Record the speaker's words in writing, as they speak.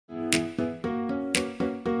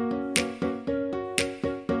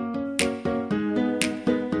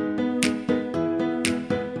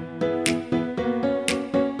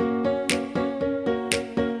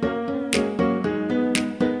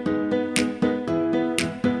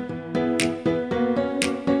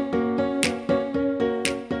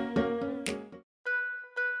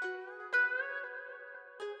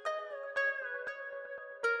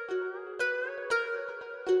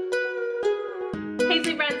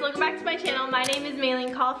welcome back to my channel. My name is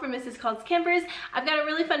Maylene Call from Mrs. Call's Campers. I've got a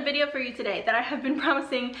really fun video for you today that I have been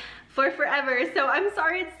promising for forever, so I'm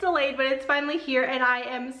sorry it's delayed, but it's finally here and I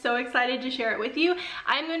am so excited to share it with you.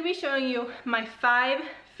 I'm going to be showing you my 5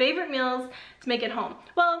 favorite meals to make at home.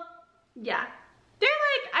 Well, yeah.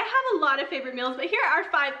 I have a lot of favorite meals, but here are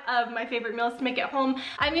 5 of my favorite meals to make at home.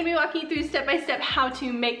 I'm going to be walking you through step by step how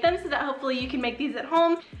to make them so that hopefully you can make these at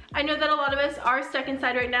home. I know that a lot of us are stuck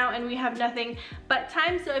inside right now and we have nothing but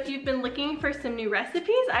time, so if you've been looking for some new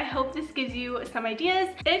recipes, I hope this gives you some ideas.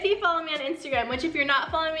 If you follow me on Instagram, which if you're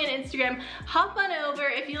not following me on Instagram, hop on over.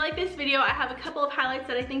 If you like this video, I have a couple of highlights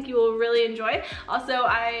that I think you will really enjoy. Also,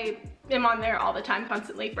 I am on there all the time,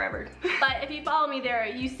 constantly, forever. But if you follow me there,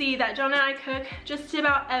 you see that John and I cook just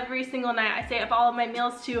about every single night. I save up all of my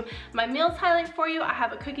meals to my meals highlight for you. I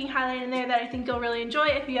have a cooking highlight in there that I think you'll really enjoy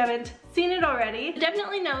if you haven't seen it already.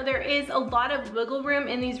 Definitely know there is a lot of wiggle room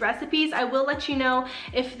in these recipes. I will let you know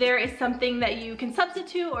if there is something that you can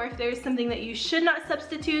substitute or if there's something that you should not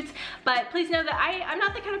substitute, but please know that I'm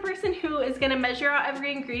not the kind of person who is gonna measure out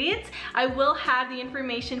every ingredient. I will have the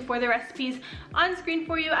information for the recipes on screen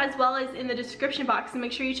for you as well as in the description box, so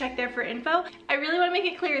make sure you check there for info. I really want to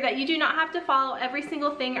make it clear that you do not have to follow every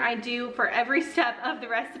single thing I do for every step of the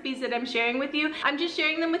recipes that I'm sharing with you. I'm just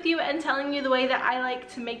sharing them with you and telling you the way that I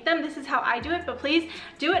like to make them. This is how I do it, but please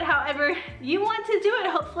do it however you want to do it.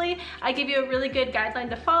 Hopefully I give you a really good guideline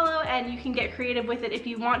to follow and you can get creative with it if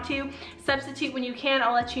you want to. Substitute when you can.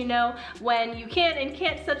 I'll let you know when you can and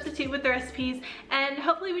can't substitute with the recipes, and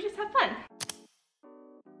hopefully we just have fun.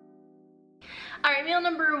 Alright, meal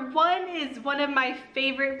number 1 is one of my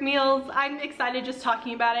favorite meals. I'm excited just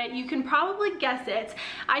talking about it. You can probably guess it.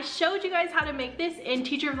 I showed you guys how to make this in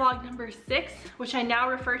teacher vlog number 6, which I now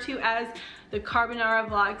refer to as the carbonara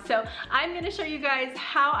vlog. So I'm gonna show you guys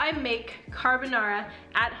how I make carbonara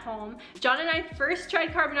at home. John and I first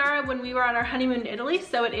tried carbonara when we were on our honeymoon in Italy,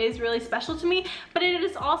 so it is really special to me, but it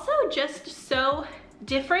is also just so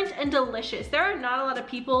different and delicious. There are not a lot of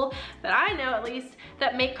people that I know, at least,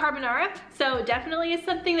 that make carbonara, so definitely is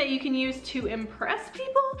something that you can use to impress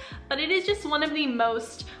people, but it is just one of the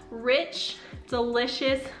most rich,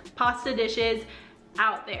 delicious pasta dishes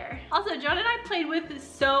out there. Also, John and I played with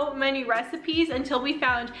so many recipes until we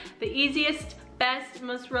found the easiest, best,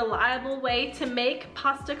 most reliable way to make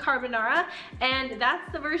pasta carbonara, and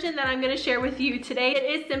that's the version that I'm going to share with you today. It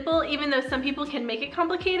is simple, even though some people can make it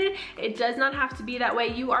complicated. It does not have to be that way.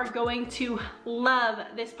 You are going to love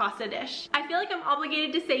this pasta dish. I feel like I'm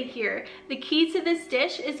obligated to say here, the key to this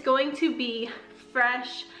dish is going to be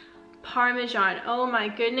fresh Parmesan. Oh my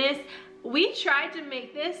goodness. We tried to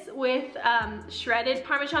make this with shredded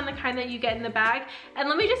Parmesan, the kind that you get in the bag, and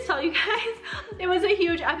let me just tell you guys, it was a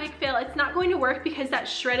huge epic fail. It's not going to work because that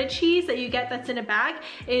shredded cheese that you get that's in a bag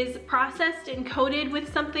is processed and coated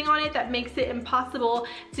with something on it that makes it impossible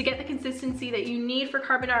to get the consistency that you need for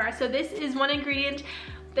carbonara. So this is one ingredient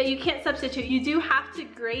that you can't substitute. You do have to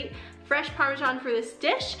grate fresh Parmesan for this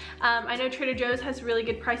dish. I know Trader Joe's has really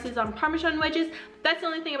good prices on Parmesan wedges. That's the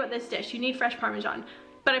only thing about this dish. You need fresh Parmesan.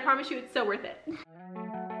 But I promise you it's so worth it.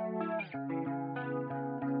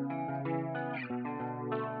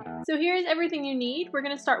 So here's everything you need. We're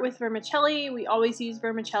gonna start with vermicelli. We always use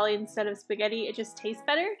vermicelli instead of spaghetti. It just tastes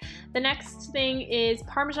better. The next thing is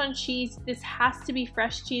Parmesan cheese. This has to be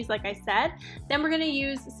fresh cheese, like I said. Then we're gonna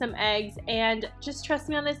use some eggs, and just trust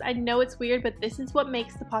me on this. I know it's weird, but this is what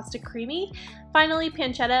makes the pasta creamy. Finally,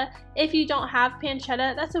 pancetta. If you don't have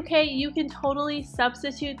pancetta, that's okay. You can totally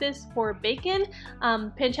substitute this for bacon.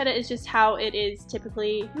 Pancetta is just how it is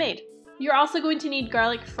typically made. You're also going to need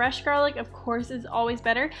garlic. Fresh garlic, of course, is always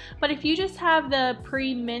better, but if you just have the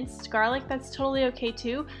pre-minced garlic, that's totally okay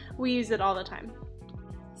too. We use it all the time.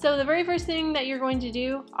 So the very first thing that you're going to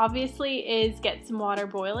do, obviously, is get some water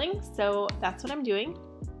boiling, so that's what I'm doing.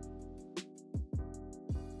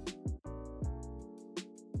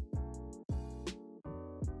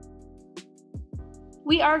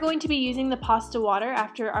 We are going to be using the pasta water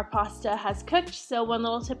after our pasta has cooked, so one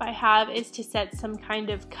little tip I have is to set some kind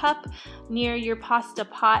of cup near your pasta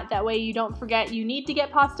pot. That way you don't forget you need to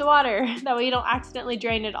get pasta water. That way you don't accidentally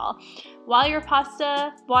drain it all. While your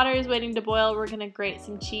pasta water is waiting to boil, we're going to grate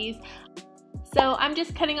some cheese. So I'm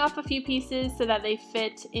just cutting off a few pieces so that they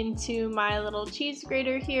fit into my little cheese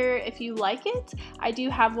grater here. If you like it, I do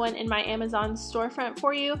have one in my Amazon storefront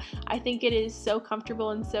for you. I think it is so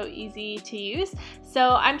comfortable and so easy to use.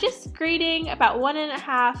 So I'm just grating about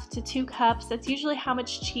 1.5 to 2 cups. That's usually how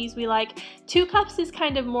much cheese we like. 2 cups is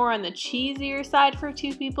kind of more on the cheesier side for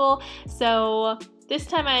 2 people. So this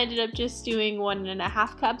time I ended up just doing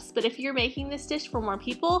 1.5 cups, but if you're making this dish for more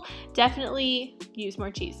people, definitely use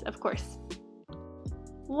more cheese, of course.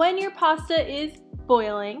 When your pasta is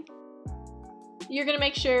boiling, you're gonna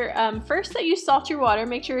make sure first that you salt your water.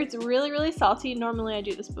 Make sure it's really, really salty. Normally I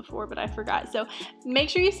do this before, but I forgot. So make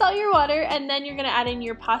sure you salt your water, and then you're gonna add in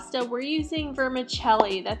your pasta. We're using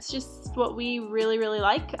vermicelli. That's just what we really, really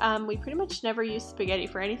like. We pretty much never use spaghetti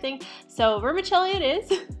for anything. So vermicelli it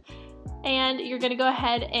is. And you're gonna go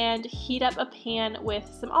ahead and heat up a pan with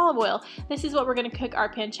some olive oil. This is what we're gonna cook our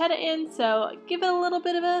pancetta in. So give it a little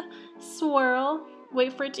bit of a swirl,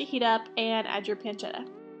 wait for it to heat up, and add your pancetta.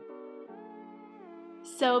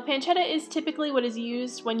 So pancetta is typically what is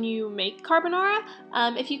used when you make carbonara.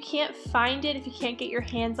 If you can't find it, if you can't get your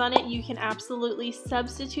hands on it, you can absolutely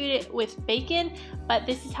substitute it with bacon, but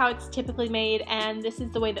this is how it's typically made, and this is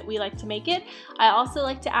the way that we like to make it. I also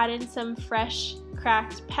like to add in some fresh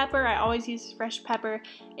cracked pepper. I always use fresh pepper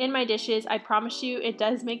in my dishes. I promise you it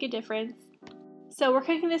does make a difference. So we're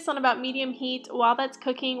cooking this on about medium heat. While that's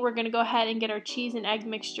cooking, we're gonna go ahead and get our cheese and egg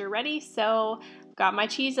mixture ready. So I've got my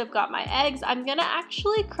cheese, I've got my eggs. I'm gonna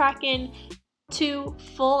actually crack in 2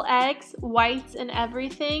 full eggs, whites and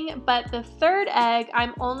everything, but the third egg,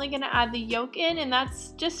 I'm only gonna add the yolk in, and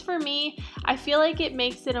that's just for me. I feel like it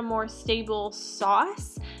makes it a more stable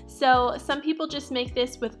sauce. So some people just make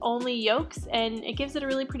this with only yolks, and it gives it a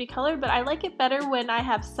really pretty color, but I like it better when I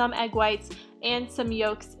have some egg whites and some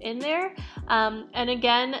yolks in there. And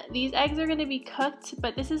again, these eggs are gonna be cooked,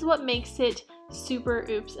 but this is what makes it super,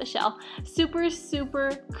 oops, a shell, super,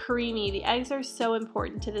 super creamy. The eggs are so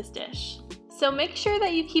important to this dish. So make sure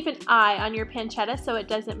that you keep an eye on your pancetta so it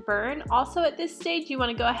doesn't burn. Also at this stage, you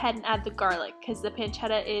want to go ahead and add the garlic because the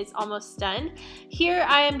pancetta is almost done. Here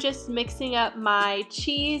I am just mixing up my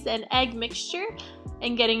cheese and egg mixture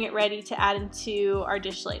and getting it ready to add into our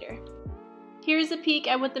dish later. Here's a peek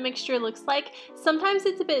at what the mixture looks like. Sometimes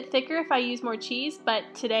it's a bit thicker if I use more cheese, but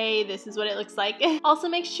today this is what it looks like. Also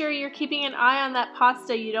make sure you're keeping an eye on that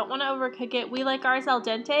pasta. You don't want to overcook it. We like ours al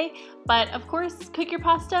dente, but of course cook your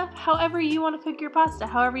pasta however you want to cook your pasta,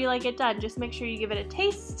 however you like it done. Just make sure you give it a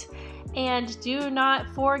taste. And do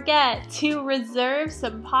not forget to reserve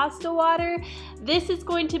some pasta water. This is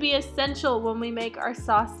going to be essential when we make our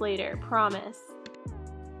sauce later, promise.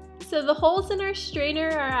 So the holes in our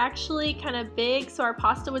strainer are actually kind of big so our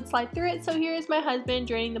pasta would slide through it. So here's my husband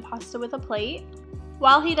draining the pasta with a plate.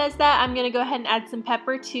 While he does that, I'm gonna go ahead and add some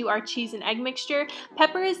pepper to our cheese and egg mixture.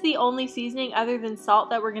 Pepper is the only seasoning other than salt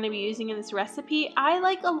that we're gonna be using in this recipe. I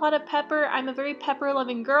like a lot of pepper. I'm a very pepper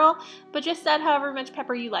loving girl, but just add however much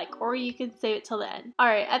pepper you like, or you can save it till the end. All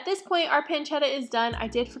right, at this point, our pancetta is done. I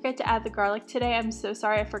did forget to add the garlic today. I'm so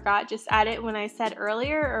sorry I forgot. Just add it when I said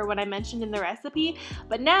earlier or when I mentioned in the recipe.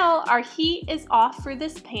 But now our heat is off for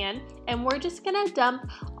this pan, and we're just gonna dump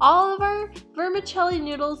all of our vermicelli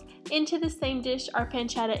noodles into the same dish our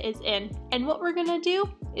pancetta is in. And what we're gonna do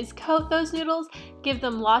is coat those noodles, give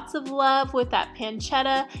them lots of love with that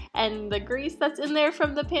pancetta and the grease that's in there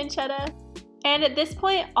from the pancetta. And at this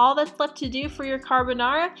point, all that's left to do for your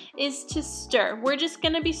carbonara is to stir. We're just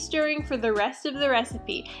gonna be stirring for the rest of the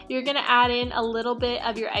recipe. You're gonna add in a little bit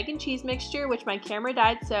of your egg and cheese mixture, which my camera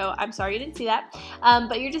died, so I'm sorry you didn't see that.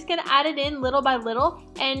 But you're just gonna add it in little by little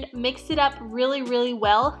and mix it up really, really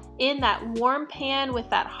well in that warm pan with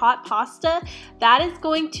that hot pasta. That is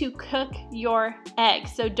going to cook your egg.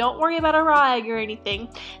 So don't worry about a raw egg or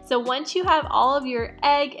anything. So once you have all of your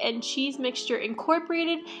egg and cheese mixture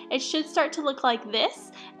incorporated, it should start to look like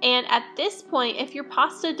this. And at this point, if your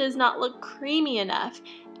pasta does not look creamy enough,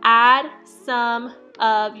 add some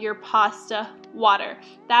of your pasta water.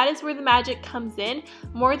 That is where the magic comes in.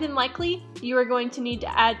 More than likely, you are going to need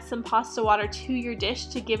to add some pasta water to your dish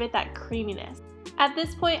to give it that creaminess. At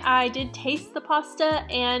this point, I did taste the pasta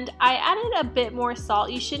and I added a bit more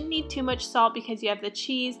salt. You shouldn't need too much salt because you have the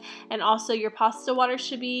cheese, and also your pasta water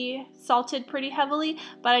should be salted pretty heavily,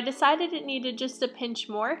 but I decided it needed just a pinch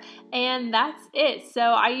more, and that's it. So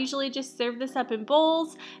I usually just serve this up in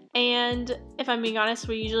bowls, and if I'm being honest,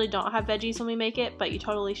 we usually don't have veggies when we make it, but you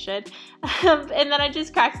totally should. And then I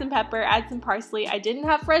just cracked some pepper, add some parsley. I didn't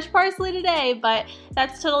have fresh parsley today, but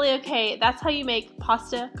that's totally okay. That's how you make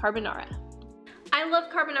pasta carbonara. I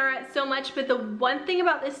love carbonara so much, but the one thing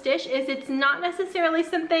about this dish is it's not necessarily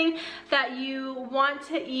something that you want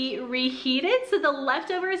to eat reheated, so the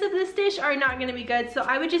leftovers of this dish are not gonna be good. So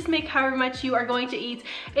I would just make however much you are going to eat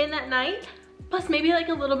in that night, plus maybe like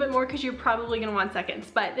a little bit more because you're probably gonna want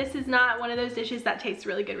seconds, but this is not one of those dishes that tastes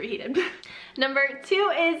really good reheated. Number 2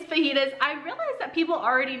 is fajitas. I realize that people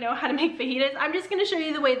already know how to make fajitas. I'm just gonna show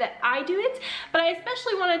you the way that I do it, but I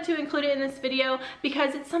especially wanted to include it in this video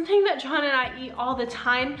because it's something that John and I eat all the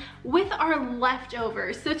time with our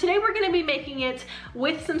leftovers. So today we're gonna be making it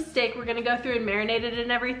with some steak. We're gonna go through and marinate it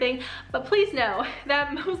and everything, but please know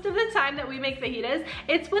that most of the time that we make fajitas,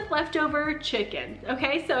 it's with leftover chicken,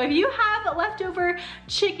 okay? So if you have leftover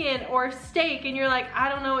chicken or steak and you're like, I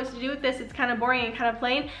don't know what to do with this, it's kind of boring and kind of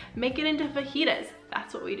plain, make it into fajitas.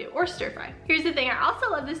 That's what we do, or stir fry. Here's the thing, I also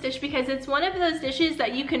love this dish because it's one of those dishes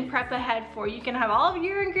that you can prep ahead for. You can have all of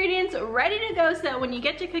your ingredients ready to go so that when you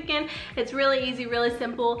get to cooking, it's really easy, really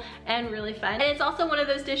simple, and really fun. And it's also one of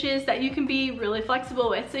those dishes that you can be really flexible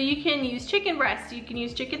with. So you can use chicken breast, you can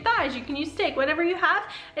use chicken thighs, you can use steak, whatever you have,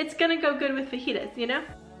 it's gonna go good with fajitas, you know?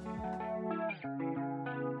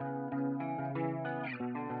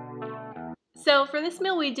 So for this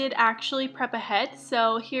meal, we did actually prep ahead.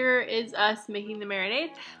 So here is us making the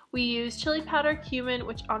marinade. We use chili powder, cumin,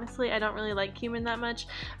 which honestly I don't really like cumin that much,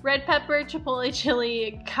 red pepper, chipotle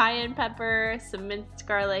chili, cayenne pepper, some minced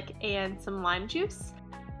garlic, and some lime juice.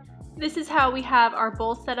 This is how we have our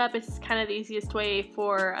bowl set up. It's kind of the easiest way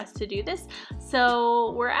for us to do this.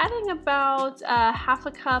 So we're adding about half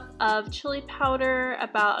a cup of chili powder,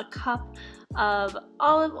 about a cup of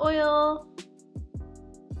olive oil,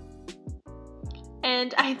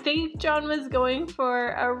 and I think John was going for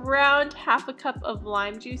around half a cup of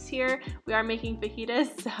lime juice here. We are making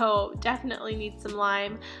fajitas, so definitely need some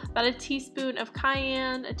lime. About a teaspoon of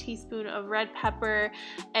cayenne, a teaspoon of red pepper,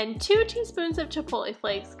 and 2 teaspoons of chipotle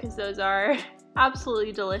flakes because those are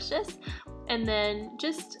absolutely delicious. And then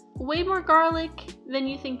just way more garlic than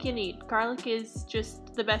you think you need. Garlic is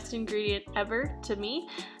just the best ingredient ever to me.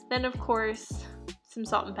 Then of course, some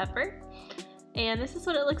salt and pepper. And this is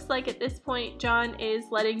what it looks like at this point. John is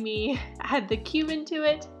letting me add the cumin to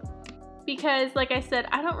it because, like I said,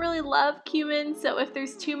 I don't really love cumin, so if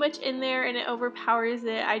there's too much in there and it overpowers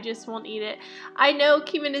it, I just won't eat it. I know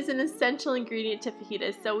cumin is an essential ingredient to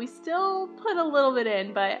fajitas, so we still put a little bit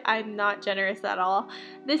in, but I'm not generous at all.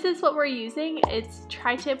 This is what we're using. It's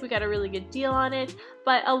tri-tip. We got a really good deal on it,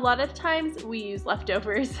 but a lot of times we use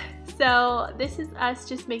leftovers. So this is us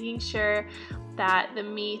just making sure that the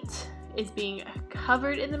meat is being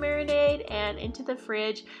covered in the marinade, and into the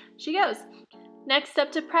fridge she goes. Next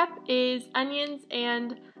step to prep is onions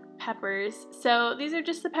and peppers. So these are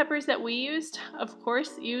just the peppers that we used. Of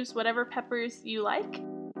course, use whatever peppers you like.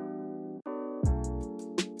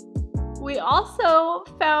 We also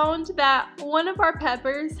found that one of our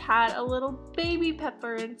peppers had a little baby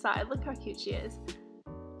pepper inside. Look how cute she is.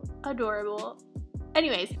 Adorable.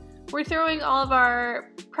 Anyways, we're throwing all of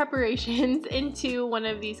our preparations into one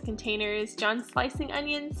of these containers. John's slicing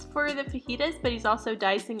onions for the fajitas, but he's also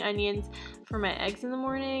dicing onions for my eggs in the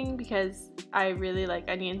morning because I really like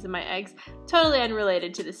onions in my eggs. Totally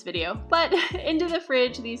unrelated to this video, but into the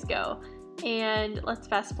fridge these go. And let's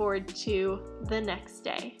fast forward to the next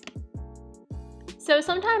day. So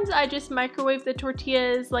sometimes I just microwave the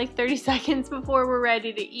tortillas like 30 seconds before we're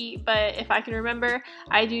ready to eat, but if I can remember,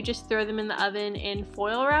 I do just throw them in the oven in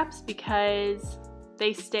foil wraps because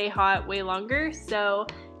they stay hot way longer. So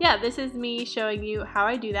yeah, this is me showing you how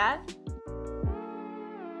I do that.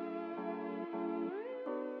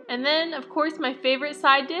 And then, of course, my favorite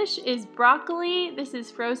side dish is broccoli. This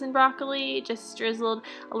is frozen broccoli, just drizzled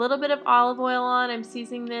a little bit of olive oil on. I'm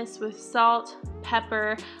seasoning this with salt,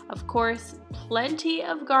 pepper, of course, plenty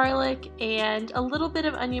of garlic, and a little bit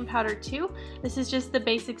of onion powder too. This is just the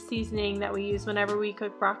basic seasoning that we use whenever we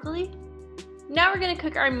cook broccoli. Now we're gonna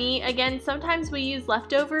cook our meat. Again, sometimes we use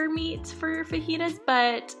leftover meat for fajitas,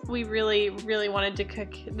 but we really wanted to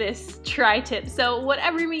cook this tri-tip. So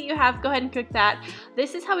whatever meat you have, go ahead and cook that.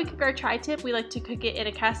 This is how we cook our tri-tip. We like to cook it in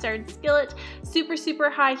a cast iron skillet, super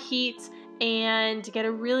high heat, and get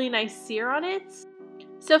a really nice sear on it.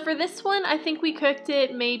 So for this one, I think we cooked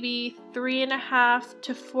it maybe 3.5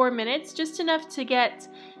 to 4 minutes, just enough to get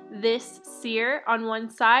this sear on one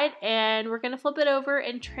side, and we're gonna flip it over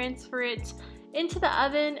and transfer it into the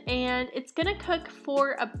oven, and it's gonna cook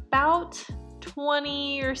for about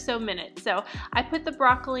 20 or so minutes. So I put the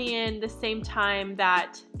broccoli in the same time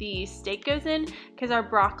that the steak goes in because our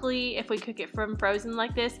broccoli, if we cook it from frozen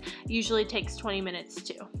like this, usually takes 20 minutes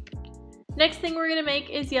too. Next thing we're gonna make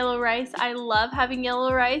is yellow rice. I love having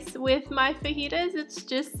yellow rice with my fajitas. It's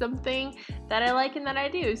just something that I like and that I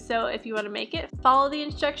do. So if you wanna make it, follow the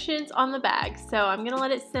instructions on the bag. So I'm gonna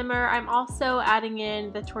let it simmer. I'm also adding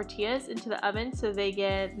in the tortillas into the oven so they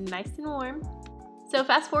get nice and warm. So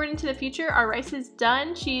fast forward into the future, our rice is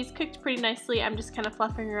done. She's cooked pretty nicely. I'm just kind of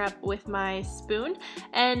fluffing her up with my spoon.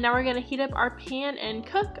 And now we're gonna heat up our pan and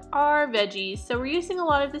cook our veggies. So we're using a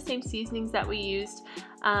lot of the same seasonings that we used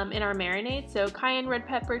in our marinade. So cayenne, red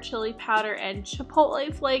pepper, chili powder, and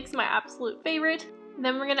chipotle flakes, my absolute favorite.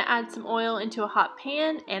 Then we're gonna add some oil into a hot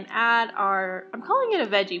pan and add our, I'm calling it a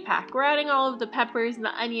veggie pack. We're adding all of the peppers and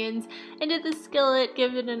the onions into the skillet,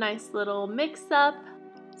 give it a nice little mix up.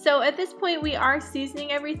 So at this point we are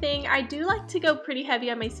seasoning everything. I do like to go pretty heavy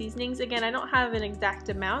on my seasonings. Again, I don't have an exact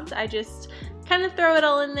amount. I just kind of throw it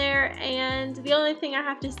all in there, and the only thing I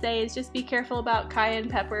have to say is just be careful about cayenne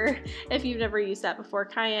pepper. If you've never used that before,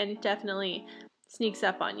 cayenne definitely sneaks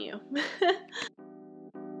up on you.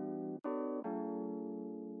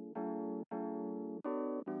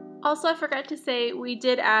 Also, I forgot to say we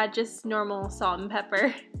did add just normal salt and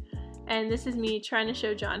pepper. And this is me trying to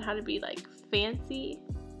show John how to be like fancy.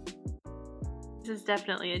 This is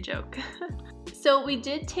definitely a joke. So we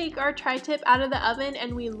did take our tri-tip out of the oven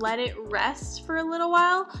and we let it rest for a little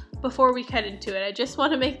while before we cut into it. I just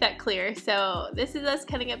want to make that clear. So this is us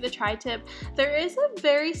cutting up the tri-tip. There is a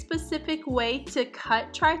very specific way to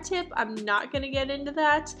cut tri-tip. I'm not going to get into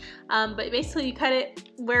that, but basically you cut it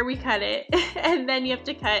where we cut it and then you have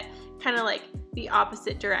to cut kind of like the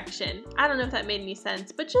opposite direction. I don't know if that made any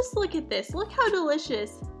sense, but just look at this. Look how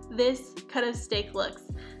delicious this cut of steak looks.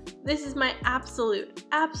 This is my absolute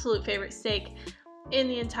favorite steak in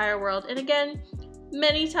the entire world. And again,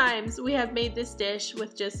 many times we have made this dish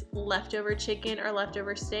with just leftover chicken or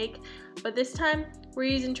leftover steak, but this time we're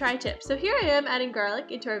using tri-tip. So here I am adding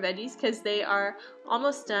garlic into our veggies because they are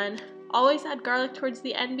almost done. Always add garlic towards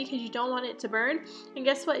the end because you don't want it to burn. And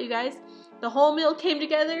guess what, you guys? The whole meal came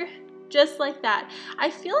together just like that. I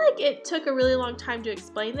feel like it took a really long time to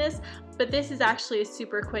explain this, but this is actually a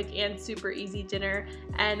super quick and super easy dinner,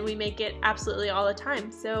 and we make it absolutely all the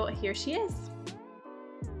time. So here she is.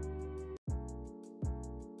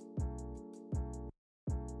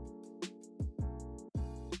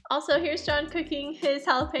 Also, here's John cooking his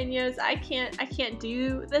jalapenos. I can't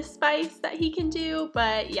do the spice that he can do,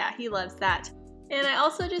 but yeah, he loves that. And I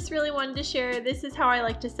also just really wanted to share, this is how I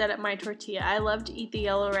like to set up my tortilla. I love to eat the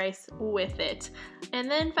yellow rice with it.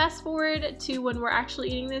 And then fast forward to when we're actually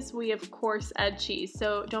eating this, we of course add cheese,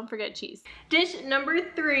 so don't forget cheese. Dish number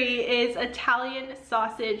 3 is Italian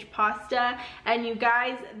sausage pasta. And you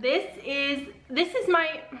guys, this is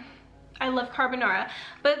my, I love carbonara,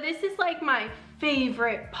 but this is like my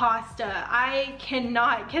favorite pasta. I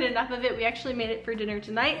cannot get enough of it. We actually made it for dinner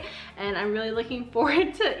tonight, and I'm really looking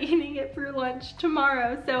forward to eating it for lunch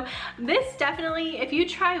tomorrow. So this definitely, if you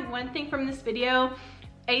try one thing from this video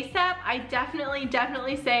ASAP, I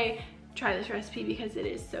definitely say try this recipe because it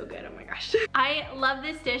is so good. Oh my gosh. I love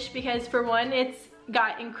this dish because for one, it's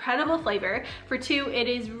got incredible flavor. For 2, it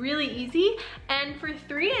is really easy. And for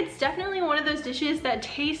 3, it's definitely one of those dishes that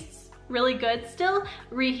tastes really good still,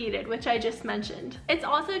 reheated, which I just mentioned. It's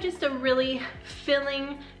also just a really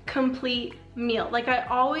filling, complete meal. Like, I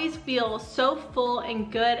always feel so full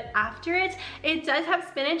and good after it. It does have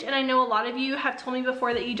spinach, and I know a lot of you have told me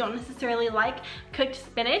before that you don't necessarily like cooked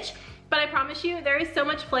spinach, but I promise you, there is so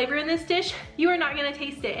much flavor in this dish, you are not gonna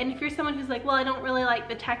taste it. And if you're someone who's like, well, I don't really like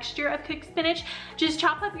the texture of cooked spinach, just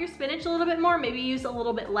chop up your spinach a little bit more, maybe use a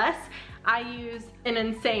little bit less. I use an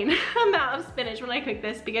insane amount of spinach when I cook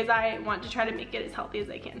this because I want to try to make it as healthy as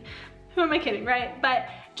I can. Who am I kidding, right? But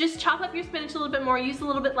just chop up your spinach a little bit more, use a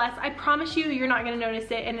little bit less. I promise you, you're not gonna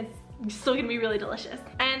notice it, and it's still gonna be really delicious.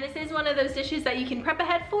 And this is one of those dishes that you can prep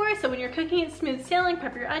ahead for, so when you're cooking it smooth sailing,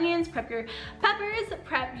 prep your onions, prep your peppers,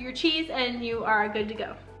 prep your cheese, and you are good to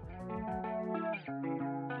go.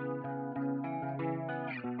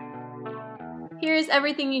 Here's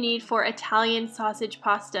everything you need for Italian sausage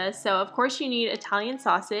pasta. So of course you need Italian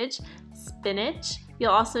sausage, spinach, you'll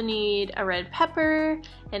also need a red pepper,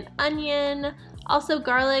 an onion, also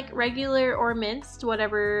garlic, regular or minced,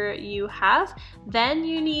 whatever you have. Then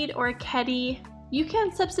you need orecchiette. You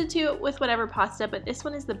can substitute with whatever pasta, but this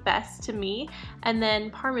one is the best to me. And then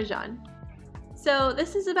Parmesan. So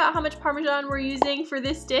this is about how much Parmesan we're using for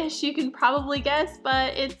this dish. You can probably guess,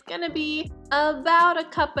 but it's gonna be about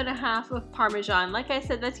 1.5 cups of Parmesan. Like I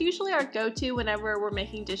said, that's usually our go-to whenever we're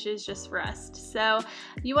making dishes just for us. So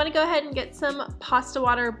you wanna go ahead and get some pasta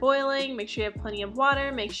water boiling. Make sure you have plenty of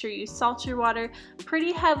water. Make sure you salt your water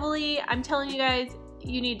pretty heavily. I'm telling you guys,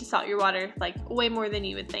 you need to salt your water like way more than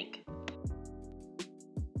you would think.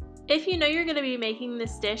 If you know you're going to be making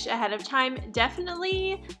this dish ahead of time,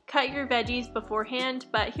 definitely cut your veggies beforehand,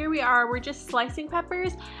 but here we are, we're just slicing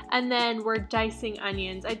peppers and then we're dicing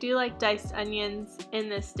onions. I do like diced onions in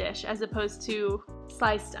this dish as opposed to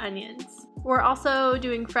sliced onions. We're also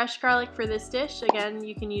doing fresh garlic for this dish. Again,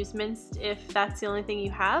 you can use minced if that's the only thing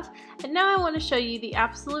you have. And now I want to show you the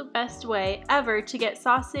absolute best way ever to get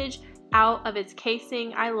sausage out of its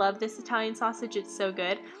casing. I love this Italian sausage, it's so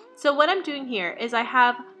good. So what I'm doing here is I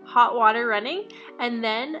have hot water running, and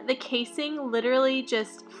then the casing literally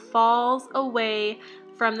just falls away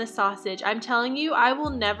from the sausage. I'm telling you, I will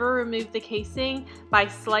never remove the casing by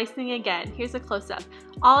slicing again. Here's a close-up.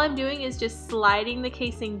 All I'm doing is just sliding the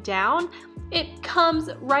casing down. It comes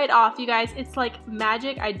right off, you guys. It's like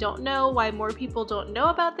magic. I don't know why more people don't know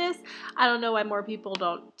about this. I don't know why more people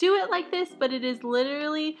don't do it like this, but it is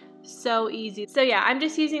literally so easy. So yeah, I'm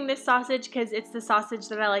just using this sausage because it's the sausage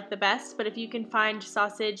that I like the best, but if you can find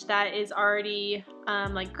sausage that is already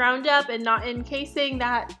like ground up and not in casing,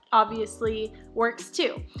 that obviously works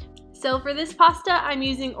too. So for this pasta, I'm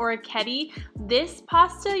using orecchiette. This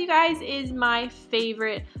pasta, you guys, is my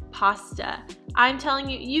favorite pasta. I'm telling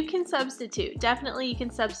you, you can substitute. Definitely you can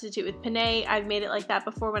substitute with penne. I've made it like that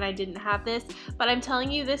before when I didn't have this, but I'm telling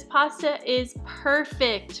you, this pasta is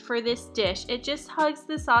perfect for this dish. It just hugs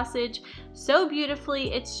the sausage so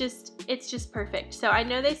beautifully. It's just perfect. So I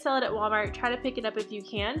know they sell it at Walmart. Try to pick it up if you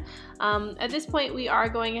can. At this point, we are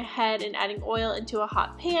going ahead and adding oil into a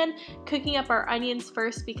hot pan, cooking up our onions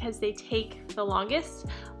first because they take the longest.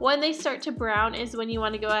 When they start to brown is when you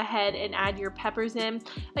want to go ahead and add your peppers in.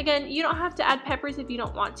 Again, you don't have to add peppers if you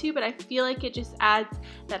don't want to, but I feel like it just adds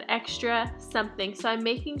that extra something. So I'm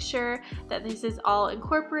making sure that this is all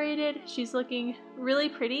incorporated. She's looking really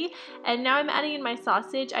pretty. And now I'm adding in my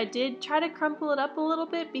sausage. I did try to crumple it up a little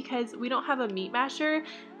bit because we don't have a meat masher,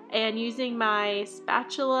 and using my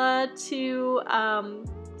spatula to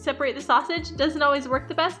separate the sausage doesn't always work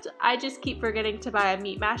the best. I just keep forgetting to buy a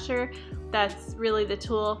meat masher. That's really the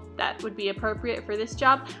tool that would be appropriate for this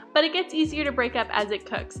job, but it gets easier to break up as it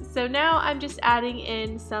cooks. So now I'm just adding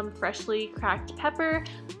in some freshly cracked pepper.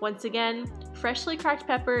 Once again, freshly cracked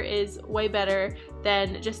pepper is way better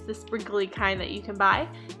than just the sprinkly kind that you can buy.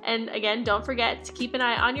 And again, don't forget to keep an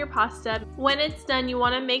eye on your pasta. When it's done, you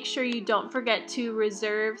want to make sure you don't forget to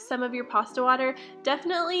reserve some of your pasta water.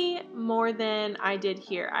 Definitely more than I did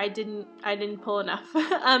here. I didn't pull enough.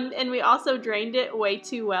 And we also drained it way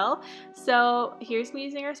too well. So here's me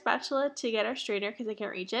using our spatula to get our strainer because I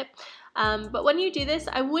can't reach it. But when you do this,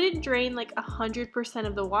 I wouldn't drain like 100%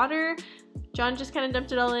 of the water. John just kind of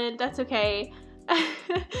dumped it all in. That's okay.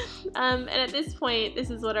 And at this point, this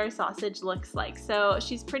is what our sausage looks like. So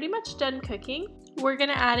she's pretty much done cooking. We're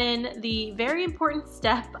gonna add in the very important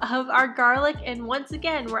step of our garlic, and once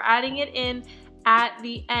again, we're adding it in at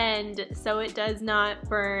the end so it does not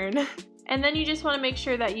burn. And then you just want to make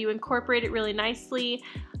sure that you incorporate it really nicely.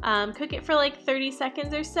 Cook it for like 30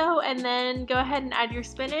 seconds or so, and then go ahead and add your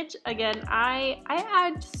spinach. Again, I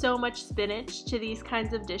add so much spinach to these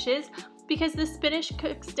kinds of dishes because the spinach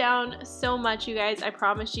cooks down so much, you guys. I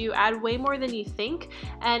promise you, add way more than you think.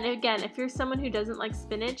 And again, if you're someone who doesn't like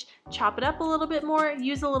spinach, chop it up a little bit more,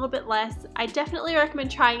 use a little bit less. I definitely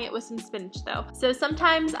recommend trying it with some spinach though. So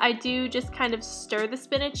sometimes I do just kind of stir the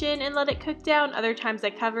spinach in and let it cook down. Other times I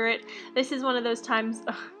cover it. This is one of those times,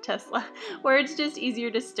 Tesla, where it's just easier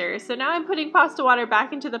to stir. So now I'm putting pasta water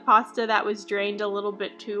back into the pasta that was drained a little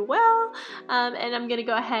bit too well. And I'm gonna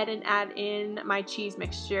go ahead and add in my cheese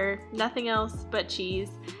mixture. Nothing else but cheese,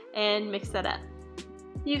 and mix that up.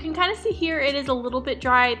 You can kind of see here it is a little bit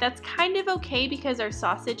dry. That's kind of okay because our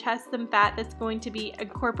sausage has some fat that's going to be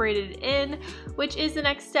incorporated in, which is the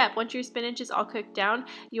next step. Once your spinach is all cooked down,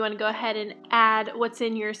 you want to go ahead and add what's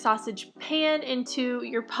in your sausage pan into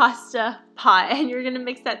your pasta pot, and you're going to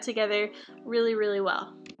mix that together really, really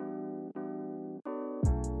well.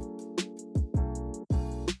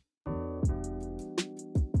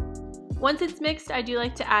 Once it's mixed, I do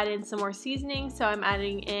like to add in some more seasoning, so I'm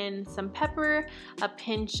adding in some pepper, a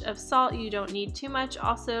pinch of salt, you don't need too much,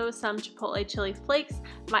 also some chipotle chili flakes,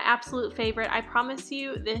 my absolute favorite. I promise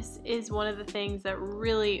you this is one of the things that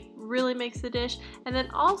really makes the dish. And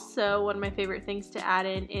then also one of my favorite things to add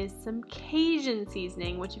in is some Cajun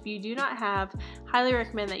seasoning, which if you do not have, highly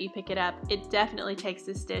recommend that you pick it up. It definitely takes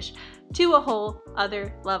this dish to a whole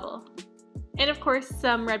other level. And of course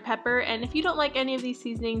some red pepper, and if you don't like any of these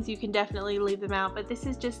seasonings you can definitely leave them out, but this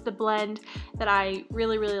is just the blend that I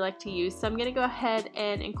really like to use. So I'm gonna go ahead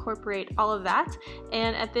and incorporate all of that,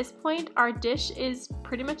 and at this point our dish is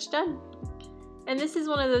pretty much done. And this is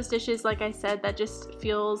one of those dishes, like I said, that just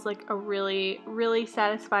feels like a really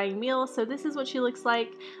satisfying meal. So this is what she looks like.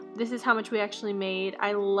 This is how much we actually made.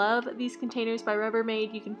 I love these containers by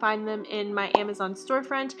Rubbermaid. You can find them in my Amazon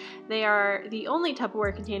storefront. They are the only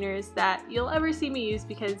Tupperware containers that you'll ever see me use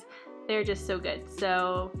because they're just so good.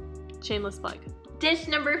 So shameless plug. Dish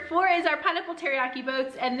number 4 is our pineapple teriyaki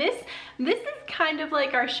boats, and this is kind of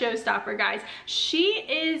like our showstopper, guys. She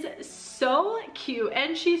is so cute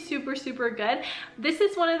and she's super good. This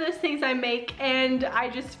is one of those things I make and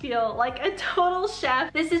I just feel like a total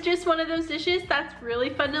chef. This is just one of those dishes that's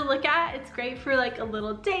really fun to look at. It's great for like a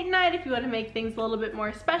little date night if you want to make things a little bit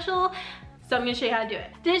more special. So I'm gonna show you how to do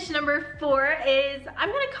it. Dish number 4 is, I'm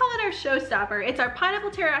gonna call it our showstopper. It's our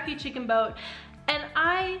pineapple teriyaki chicken boat. And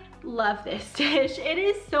I love this dish. It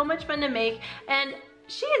is so much fun to make, and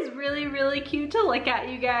she is really cute to look at,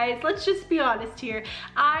 you guys. Let's just be honest here.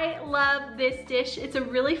 I love this dish. It's a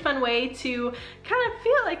really fun way to kind of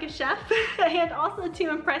feel like a chef and also to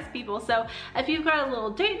impress people. So if you've got a little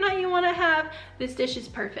date night you want to have, this dish is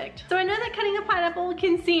perfect. So I know that cutting a pineapple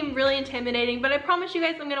can seem really intimidating, but I promise you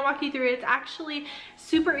guys I'm gonna walk you through it. It's actually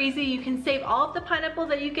super easy. You can save all of the pineapple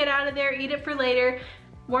that you get out of there, eat it for later.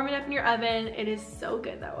 Warm it up in your oven. It is so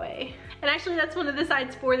good that way. And actually that's one of the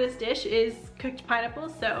sides for this dish is cooked pineapple,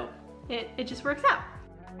 so it just works out.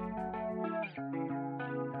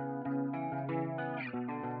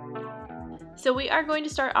 So we are going to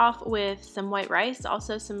start off with some white rice,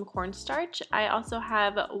 also some cornstarch. I also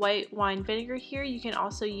have white wine vinegar here. You can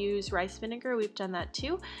also use rice vinegar. We've done that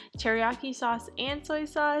too. Teriyaki sauce and soy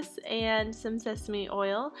sauce, and some sesame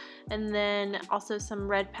oil. And then also some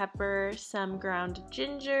red pepper, some ground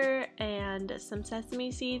ginger, and some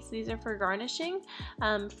sesame seeds. These are for garnishing.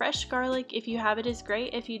 Fresh garlic, if you have it, is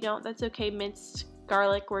great. If you don't, that's okay. Minced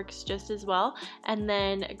garlic works just as well. And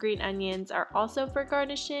then green onions are also for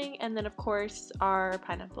garnishing, and then of course our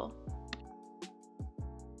pineapple.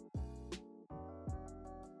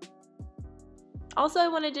 Also, I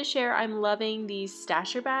wanted to share I'm loving these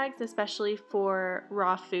stasher bags, especially for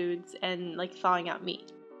raw foods and like thawing out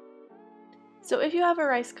meat. So if you have a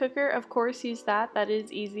rice cooker, of course use that. That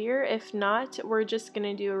is easier. If not, we're just going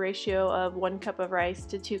to do a ratio of 1 cup of rice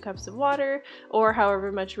to 2 cups of water, or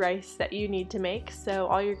however much rice that you need to make. So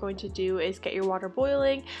all you're going to do is get your water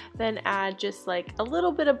boiling, then add just like a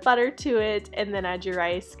little bit of butter to it, and then add your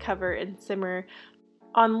rice, cover and simmer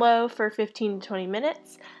on low for 15 to 20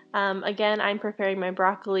 minutes. Again, I'm preparing my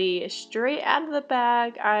broccoli straight out of the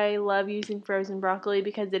bag. I love using frozen broccoli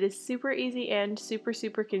because it is super easy and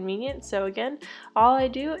super convenient. So again, all I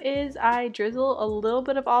do is I drizzle a little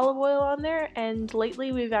bit of olive oil on there, and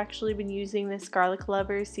lately we've actually been using this garlic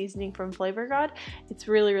lovers seasoning from Flavor God. It's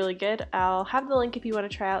really good. I'll have the link if you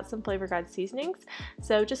want to try out some Flavor God seasonings.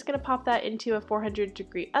 So just gonna pop that into a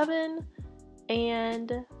 400-degree oven,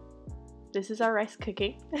 and this is our rice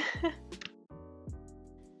cooking.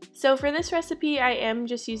 So for this recipe, I am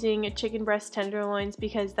just using chicken breast tenderloins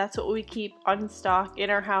because that's what we keep on stock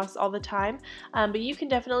in our house all the time. But you can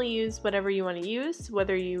definitely use whatever you want to use.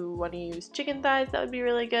 Whether you want to use chicken thighs, that would be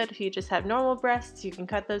really good. If you just have normal breasts, you can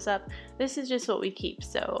cut those up. This is just what we keep.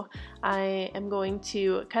 So I am going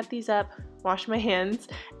to cut these up, wash my hands,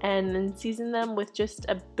 and then season them with just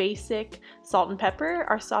a basic salt and pepper.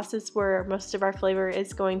 Our sauce is where most of our flavor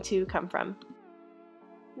is going to come from.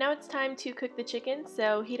 Now it's time to cook the chicken,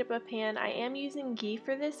 so heat up a pan. I am using ghee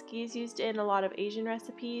for this. Ghee is used in a lot of Asian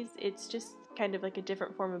recipes. It's just kind of like a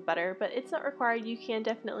different form of butter, but it's not required. You can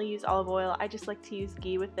definitely use olive oil. I just like to use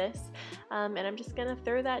ghee with this. And I'm just gonna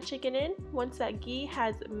throw that chicken in once that ghee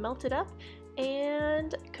has melted up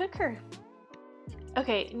and cook her.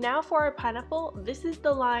 Okay, now for our pineapple. This is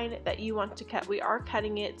the line that you want to cut. We are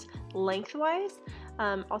cutting it lengthwise.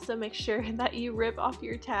 Also make sure that you rip off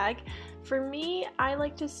your tag. For me, I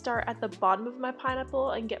like to start at the bottom of my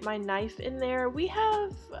pineapple and get my knife in there. We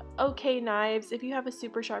have okay knives. If you have a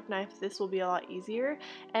super sharp knife, this will be a lot easier.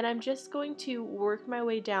 And I'm just going to work my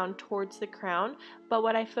way down towards the crown. But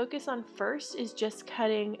what I focus on first is just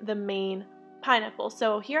cutting the main pineapple.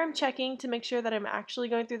 So here I'm checking to make sure that I'm actually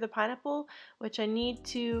going through the pineapple, which I need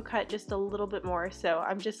to cut just a little bit more. So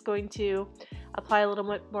I'm just going to apply a little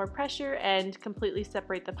bit more pressure and completely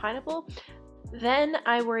separate the pineapple. Then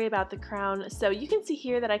I worry about the crown. So you can see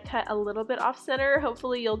here that I cut a little bit off center.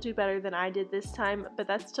 Hopefully you'll do better than I did this time, but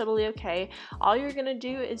that's totally okay. All you're gonna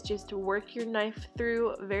do is just work your knife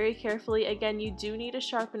through very carefully. Again, you do need a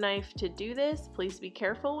sharp knife to do this. Please be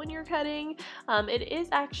careful when you're cutting. It is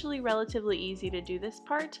actually relatively easy to do this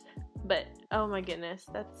part, but oh my goodness,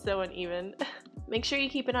 that's so uneven. Make sure you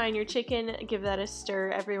keep an eye on your chicken, give that a stir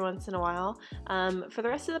every once in a while. For the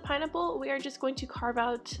rest of the pineapple, we are just going to carve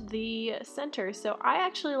out the center. So I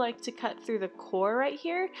actually like to cut through the core right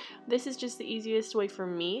here. This is just the easiest way for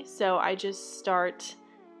me. So I just start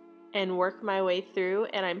and work my way through,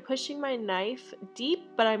 and I'm pushing my knife deep,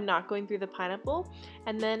 but I'm not going through the pineapple.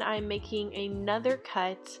 And then I'm making another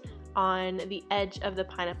cut on the edge of the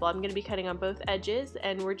pineapple. I'm going to be cutting on both edges,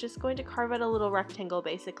 and we're just going to carve out a little rectangle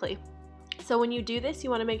basically. So when you do this, you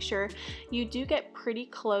want to make sure you do get pretty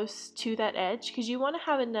close to that edge, because you want to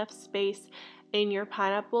have enough space in your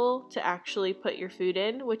pineapple to actually put your food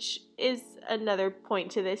in, which is another point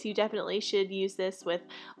to this. You definitely should use this with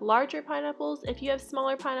larger pineapples. If you have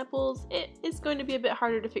smaller pineapples, it is going to be a bit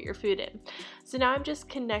harder to fit your food in. So now I'm just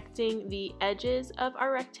connecting the edges of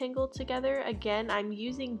our rectangle together. Again, I'm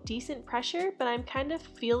using decent pressure, but I'm kind of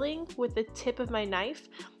feeling with the tip of my knife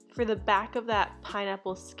for the back of that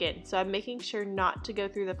pineapple skin. So I'm making sure not to go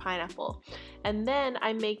through the pineapple. And then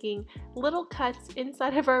I'm making little cuts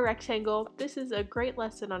inside of our rectangle. This is a great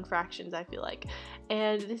lesson on fractions, I feel like.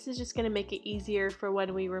 And this is just gonna make it easier for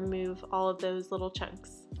when we remove all of those little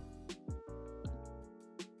chunks.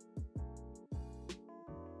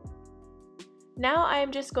 Now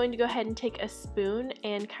I'm just going to go ahead and take a spoon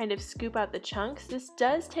and kind of scoop out the chunks. This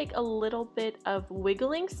does take a little bit of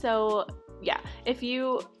wiggling, so yeah, if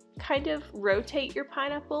you kind of rotate your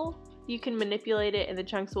pineapple, you can manipulate it and the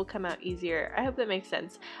chunks will come out easier. I hope that makes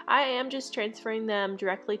sense. I am just transferring them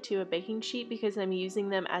directly to a baking sheet because I'm using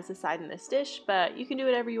them as a side in this dish, but you can do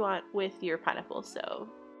whatever you want with your pineapple. So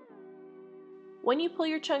when you pull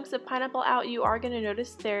your chunks of pineapple out, you are going to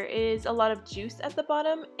notice there is a lot of juice at the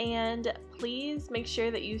bottom, and please make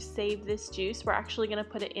sure that you save this juice. We're actually going to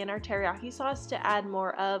put it in our teriyaki sauce to add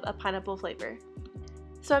more of a pineapple flavor.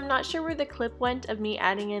 So I'm not sure where the clip went of me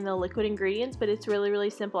adding in the liquid ingredients, but it's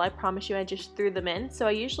really simple. I promise you, I just threw them in. So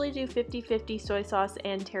I usually do 50-50 soy sauce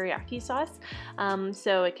and teriyaki sauce.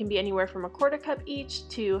 So it can be anywhere from 1/4 cup each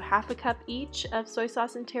to 1/2 cup each of soy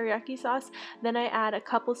sauce and teriyaki sauce. Then I add a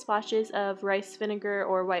couple splashes of rice vinegar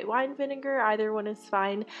or white wine vinegar, either one is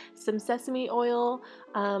fine, some sesame oil,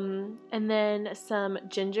 and then some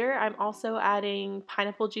ginger. I'm also adding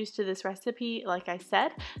pineapple juice to this recipe, like I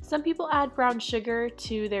said. Some people add brown sugar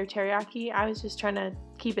to their teriyaki. I was just trying to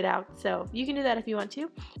keep it out, so you can do that if you want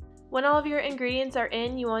to. When all of your ingredients are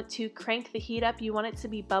in, you want to crank the heat up. You want it to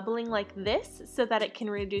be bubbling like this so that it can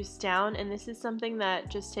reduce down, and this is something that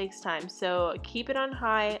just takes time. So keep it on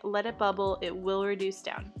high, let it bubble, it will reduce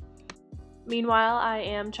down. Meanwhile, I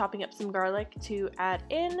am chopping up some garlic to add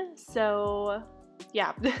in, so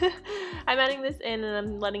yeah, I'm adding this in and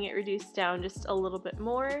I'm letting it reduce down just a little bit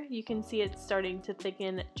more. You can see it's starting to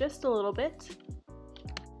thicken just a little bit.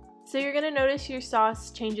 So you're going to notice your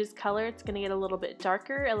sauce changes color. It's going to get a little bit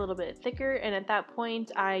darker, a little bit thicker, and at that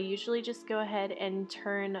point I usually just go ahead and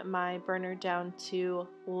turn my burner down to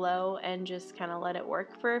low and just kind of let it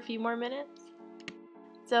work for a few more minutes.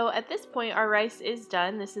 So at this point our rice is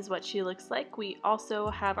done. This is what she looks like. We also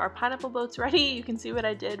have our pineapple boats ready. You can see what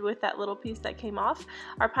I did with that little piece that came off.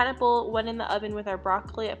 Our pineapple went in the oven with our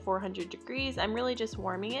broccoli at 400 degrees. I'm really just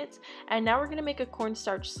warming it. And now we're going to make a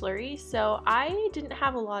cornstarch slurry. So I didn't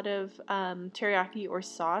have a lot of teriyaki or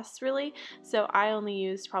sauce really. So I only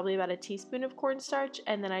used probably about a teaspoon of cornstarch,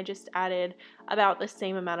 and then I just added about the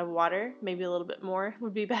same amount of water, maybe a little bit more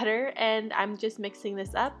would be better. And I'm just mixing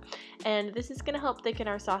this up, and this is going to help thicken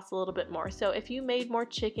our sauce a little bit more. So if you made more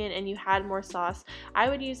chicken and you had more sauce, I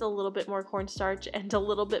would use a little bit more cornstarch and a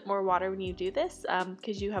little bit more water when you do this,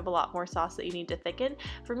 because you have a lot more sauce that you need to thicken.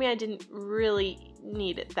 For me, I didn't really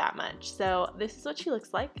need it that much. So this is what she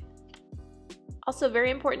looks like. Also, very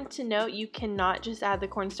important to note, you cannot just add the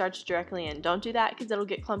cornstarch directly in. Don't do that because it'll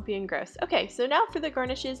get clumpy and gross. Okay, so now for the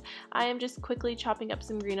garnishes, I am just quickly chopping up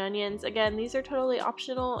some green onions. Again, these are totally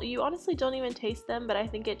optional. You honestly don't even taste them, but I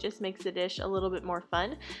think it just makes the dish a little bit more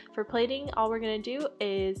fun. For plating, all we're going to do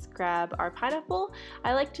is grab our pineapple.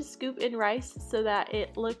 I like to scoop in rice so that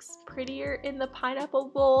it looks prettier in the pineapple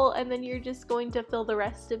bowl, and then you're just going to fill the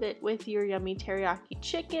rest of it with your yummy teriyaki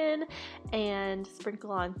chicken and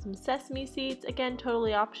sprinkle on some sesame seeds. Again,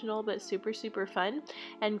 totally optional, but super fun,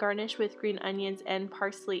 and garnish with green onions and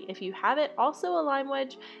parsley if you have it. Also a lime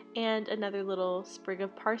wedge and another little sprig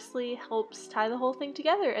of parsley helps tie the whole thing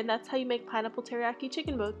together, and that's how you make pineapple teriyaki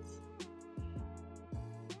chicken boats.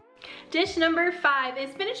 Dish number 5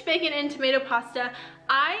 is spinach, bacon, and tomato pasta.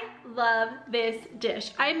 I love this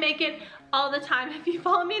dish. I make it all the time. If you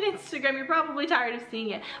follow me on Instagram, you're probably tired of seeing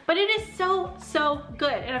it, but it is so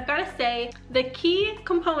good. And I've got to say, the key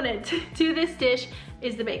component to this dish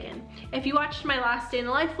is the bacon. If you watched my last day in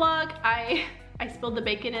the life vlog, I spilled the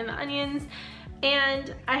bacon and the onions,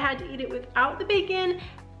 and I had to eat it without the bacon,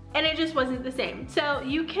 and it just wasn't the same. So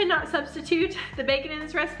you cannot substitute the bacon in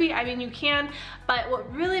this recipe. I mean, you can, but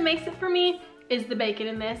what really makes it for me is the bacon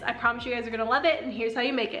in this. I promise you guys are gonna love it, and here's how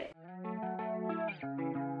you make it.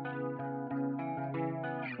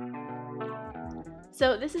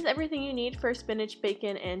 So this is everything you need for spinach,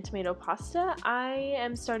 bacon, and tomato pasta. I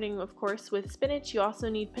am starting, of course, with spinach. You also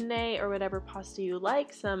need penne or whatever pasta you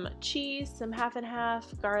like, some cheese, some half and half,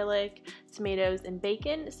 garlic, tomatoes, and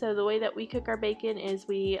bacon. So the way that we cook our bacon is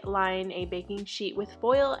we line a baking sheet with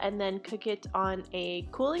foil and then cook it on a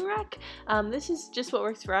cooling rack. This is just what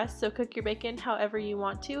works for us, so cook your bacon however you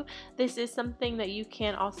want to. This is something that you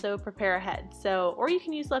can also prepare ahead, or you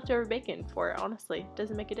can use leftover bacon for it, honestly. It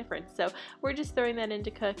doesn't make a difference. So we're just throwing that in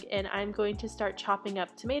to cook, and I'm going to start chopping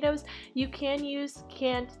up tomatoes. You can use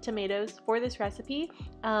canned tomatoes for this recipe,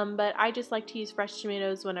 but I just like to use fresh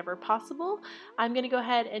tomatoes whenever possible. I'm going to go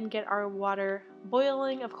ahead and get our water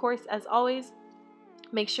boiling. Of course, as always,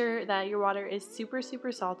 make sure that your water is super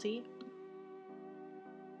salty.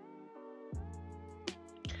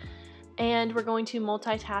 And we're going to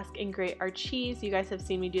multitask and grate our cheese. You guys have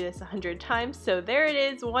seen me do this 100 times, so there it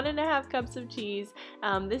is, 1.5 cups of cheese.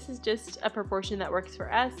 This is just a proportion that works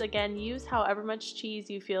for us. Again, use however much cheese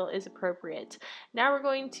you feel is appropriate. Now we're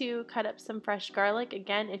going to cut up some fresh garlic.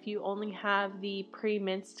 Again, if you only have the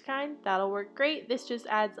pre-minced kind, that'll work great. This just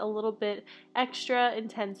adds a little bit extra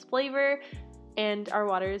intense flavor, and our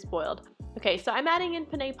water is boiled. Okay, so I'm adding in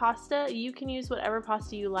penne pasta. You can use whatever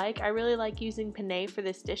pasta you like. I really like using penne for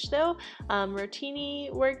this dish though.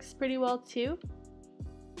 Rotini works pretty well too.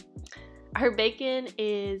 Our bacon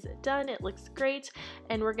is done, it looks great,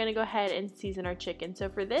 and we're gonna go ahead and season our chicken. So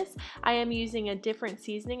for this, I am using a different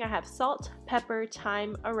seasoning. I have salt, pepper,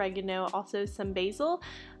 thyme, oregano, also some basil.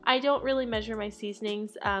 I don't really measure my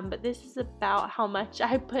seasonings, but this is about how much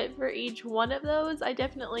I put for each one of those. I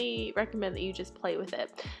definitely recommend that you just play with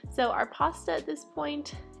it. So our pasta at this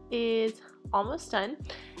point is almost done,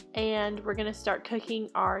 and we're gonna start cooking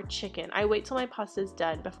our chicken. I wait till my pasta is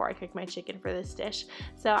done before I cook my chicken for this dish.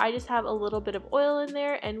 So I just have a little bit of oil in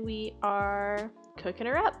there, and we are cooking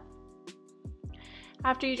her up.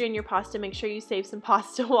 After you drain your pasta, make sure you save some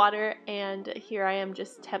pasta water, and here I am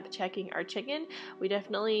just temp checking our chicken. We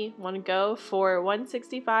definitely want to go for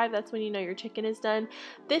 165. That's when you know your chicken is done.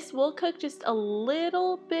 This will cook just a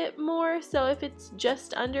little bit more, so if it's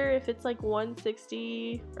just under, if it's like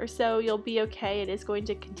 160 or so, you'll be okay. It is going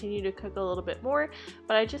to continue to cook a little bit more,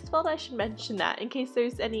 but I just felt I should mention that in case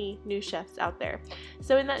there's any new chefs out there.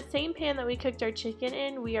 So in that same pan that we cooked our chicken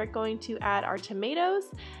in, we are going to add our tomatoes.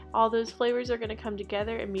 All those flavors are going to come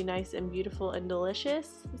together and be nice and beautiful and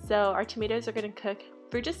delicious. So our tomatoes are going to cook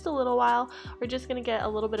for just a little while. We're just going to get a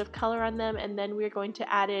little bit of color on them, and then we're going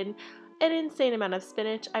to add in an insane amount of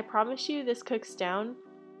spinach. I promise you this cooks down.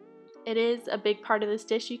 It is a big part of this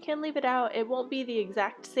dish. You can leave it out. It won't be the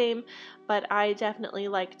exact same, but I definitely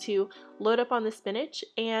like to load up on the spinach.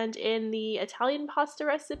 And in the Italian pasta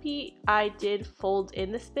recipe, I did fold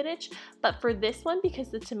in the spinach, but for this one, because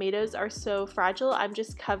the tomatoes are so fragile, I'm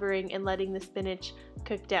just covering and letting the spinach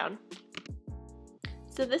cook down.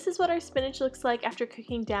 So this is what our spinach looks like after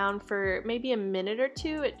cooking down for maybe a minute or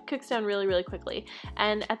two. It cooks down really quickly.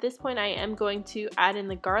 And at this point I am going to add in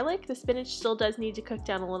the garlic. The spinach still does need to cook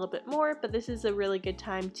down a little bit more, but this is a really good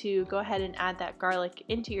time to go ahead and add that garlic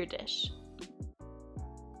into your dish.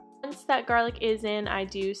 Once that garlic is in, I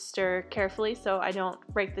do stir carefully so I don't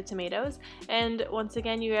break the tomatoes. And once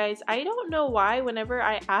again, you guys, I don't know why whenever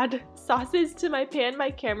I add sauces to my pan,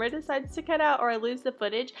 my camera decides to cut out or I lose the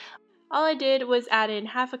footage. All I did was add in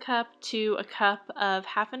half a cup to a cup of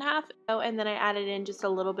half and half, and then I added in just a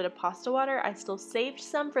little bit of pasta water. I still saved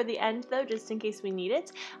some for the end though, just in case we need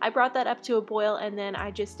it. I brought that up to a boil, and then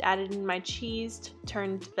I just added in my cheese,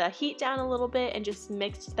 turned the heat down a little bit, and just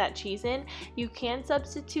mixed that cheese in. You can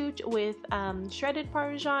substitute with shredded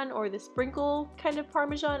Parmesan or the sprinkle kind of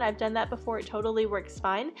Parmesan. I've done that before, it totally works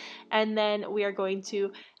fine. And then we are going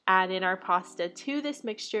to add in our pasta to this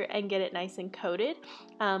mixture and get it nice and coated.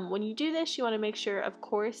 When you do this, you want to make sure, of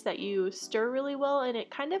course, that you stir really well, and it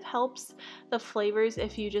kind of helps the flavors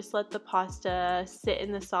if you just let the pasta sit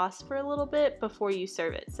in the sauce for a little bit before you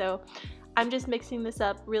serve it. So I'm just mixing this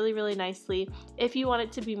up really nicely. If you want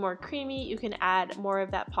it to be more creamy, you can add more of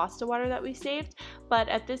that pasta water that we saved, but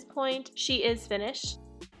at this point, she is finished.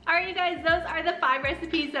 Alright you guys, those are the 5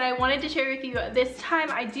 recipes that I wanted to share with you this time.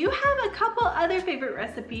 I do have a couple other favorite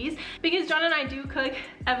recipes because John and I do cook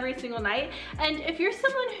every single night, and if you're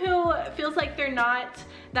someone who feels like they're not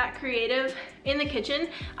that creative in the kitchen,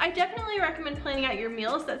 I definitely recommend planning out your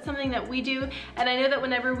meals. That's something that we do, and I know that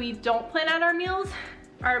whenever we don't plan out our meals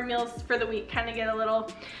for the week kind of get a little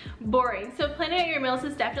boring. So planning out your meals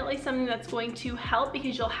is definitely something that's going to help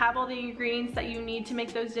because you'll have all the ingredients that you need to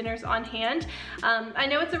make those dinners on hand. I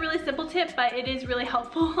know it's a really simple tip, but it is really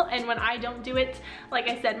helpful, and when I don't do it, like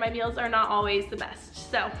I said, my meals are not always the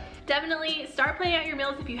best. So definitely start planning out your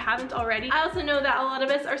meals if you haven't already. I also know that a lot of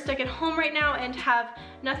us are stuck at home right now and have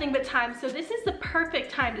nothing but time, so this is the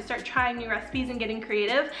perfect time to start trying new recipes and getting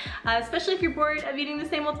creative, especially if you're bored of eating the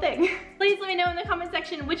same old thing. Please let me know in the comment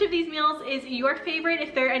section which of these meals is your favorite,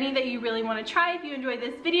 if there are any that you really want to try, if you enjoyed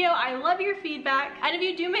this video. I love your feedback, and if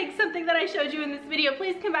you do make something that I showed you in this video,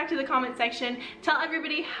 please come back to the comment section, tell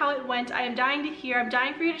everybody how it went. I am dying to hear. I'm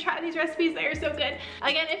dying for you to try these recipes. They are so good.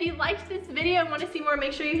 Again, if you liked this video and want to see more,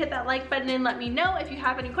 make sure you hit that like button and let me know if you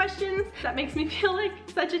have any questions. That makes me feel like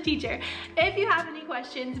such a teacher. If you have any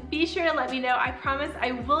questions, be sure to let me know. I promise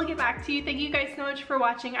I will get back to you. Thank you guys so much for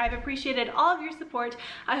watching. I've appreciated all of your support.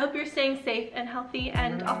 I hope you're staying safe and healthy,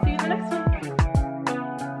 and I'll see you in the next one.